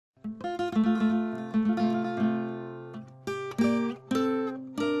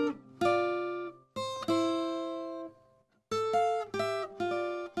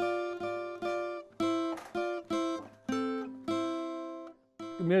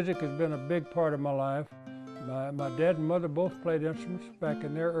Music has been a big part of my life. My dad and mother both played instruments back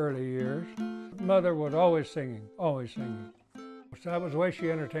in their early years. Mother was always singing, always singing. So that was the way she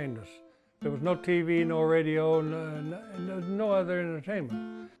entertained us. There was no TV, no radio, and no other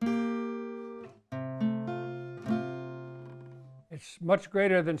entertainment. It's much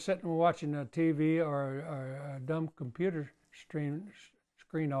greater than sitting and watching a TV or a dumb computer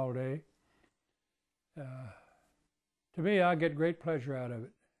screen all day. To me, I get great pleasure out of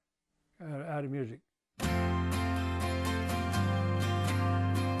it, out of music.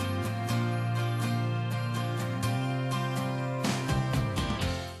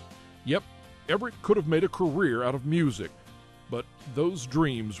 Yep, Everett could have made a career out of music, but those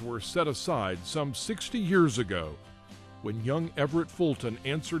dreams were set aside some 60 years ago when young Everett Fulton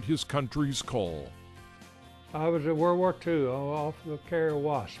answered his country's call. I was at World War II off the carrier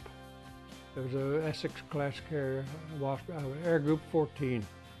Wasp. It was a Essex-class carrier, Wasp. I was Air Group 14.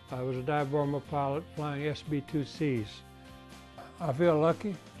 I was a dive bomber pilot flying SB-2Cs. I feel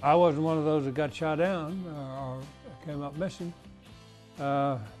lucky. I wasn't one of those that got shot down or came up missing.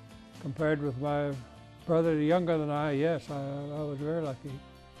 Compared with my brother, younger than I, yes, I was very lucky.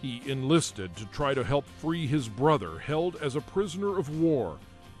 He enlisted to try to help free his brother, held as a prisoner of war.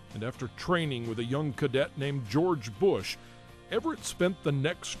 And after training with a young cadet named George Bush, Everett spent the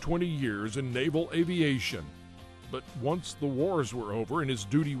next 20 years in naval aviation. But once the wars were over and his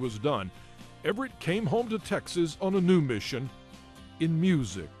duty was done, Everett came home to Texas on a new mission, in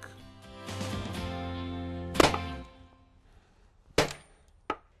music.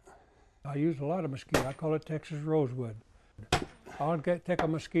 I use a lot of mesquite. I call it Texas rosewood. I'll take a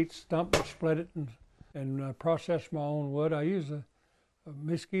mesquite stump and split it and process my own wood. I use a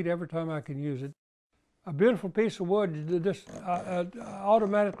mesquite every time I can use it. A beautiful piece of wood, just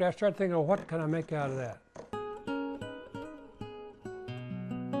automatically I start thinking, what can I make out of that?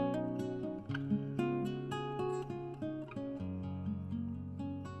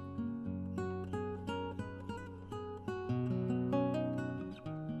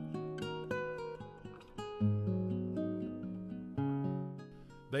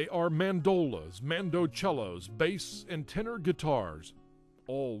 They are mandolas, mandocellos, bass, and tenor guitars,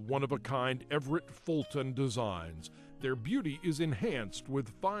 all one-of-a-kind Everett Fulton designs. Their beauty is enhanced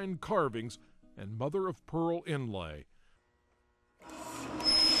with fine carvings and mother-of-pearl inlay.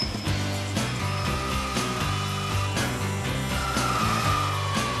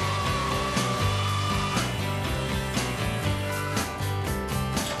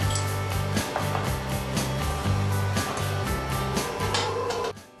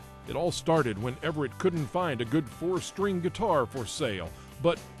 It all started when Everett couldn't find a good 4-string guitar for sale.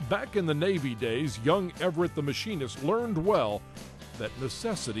 But back in the Navy days, young Everett the machinist learned well that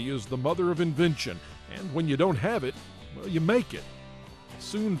necessity is the mother of invention, and when you don't have it, well, you make it.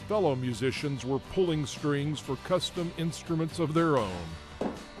 Soon fellow musicians were pulling strings for custom instruments of their own.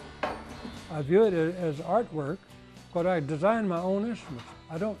 I view it as artwork, but I design my own instruments.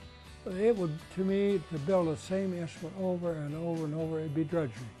 It would, to me, to build the same instrument over and over and over, it'd be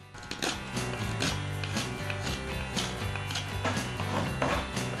drudgery.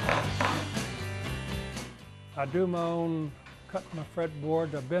 I do my own, cut my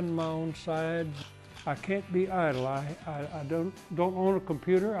fretboard, I bend my own sides. I can't be idle. I don't own a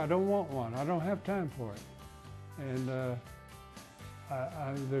computer. I don't want one. I don't have time for it. And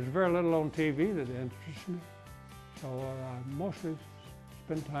there's very little on TV that interests me. So I mostly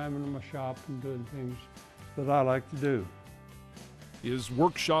spend time in my shop and doing things that I like to do. His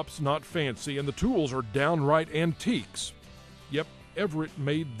workshop's not fancy and the tools are downright antiques. Yep, Everett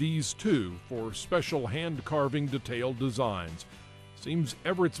made these too for special hand-carving detailed designs. Seems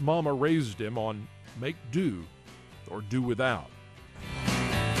Everett's mama raised him on make do or do without.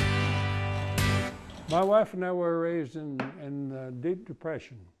 My wife and I were raised in the Deep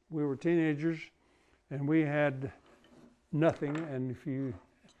Depression. We were teenagers and we had nothing, and if you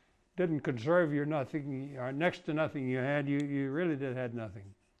didn't conserve your nothing, or next to nothing you had, you really did have nothing.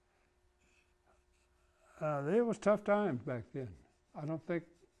 It was tough times back then. I don't think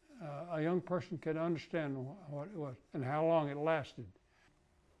a young person could understand what it was and how long it lasted.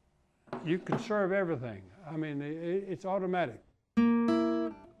 You conserve everything. I mean, it's automatic.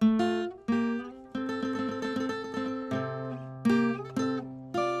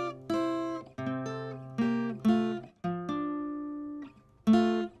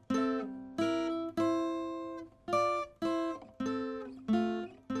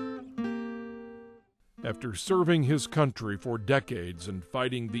 After serving his country for decades and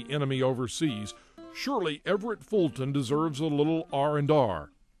fighting the enemy overseas, surely Everett Fulton deserves a little R&R.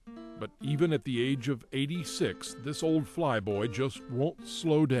 But even at the age of 86, this old flyboy just won't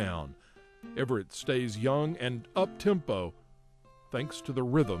slow down. Everett stays young and up-tempo thanks to the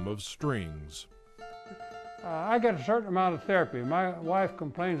rhythm of strings. I get a certain amount of therapy. My wife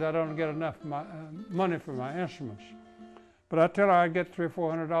complains I don't get enough money for my instruments. But I tell her I get $300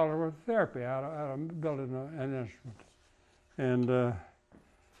 or $400 worth of therapy out of building an instrument. And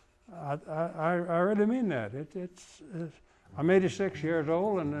I really mean that. I'm 86 years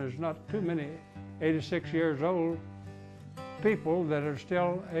old, and there's not too many 86 years old people that are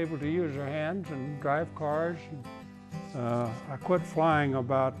still able to use their hands and drive cars. I quit flying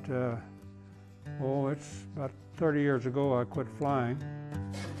about, it's about 30 years ago I quit flying.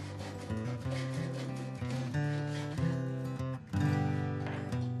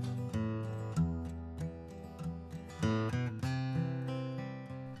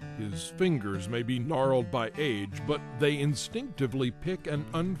 His fingers may be gnarled by age, but they instinctively pick an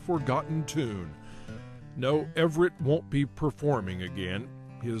unforgotten tune. No, Everett won't be performing again.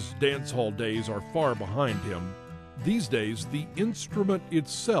 His dance hall days are far behind him. These days, the instrument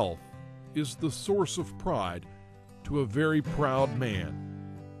itself is the source of pride to a very proud man,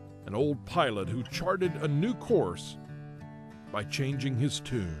 an old pilot who charted a new course by changing his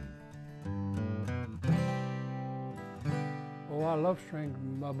tune. Oh, I love strings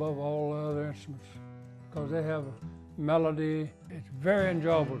above all other instruments because they have a melody. It's very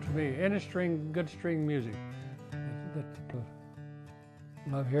enjoyable to me. Any string, good string music. I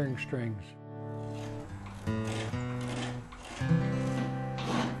love hearing strings.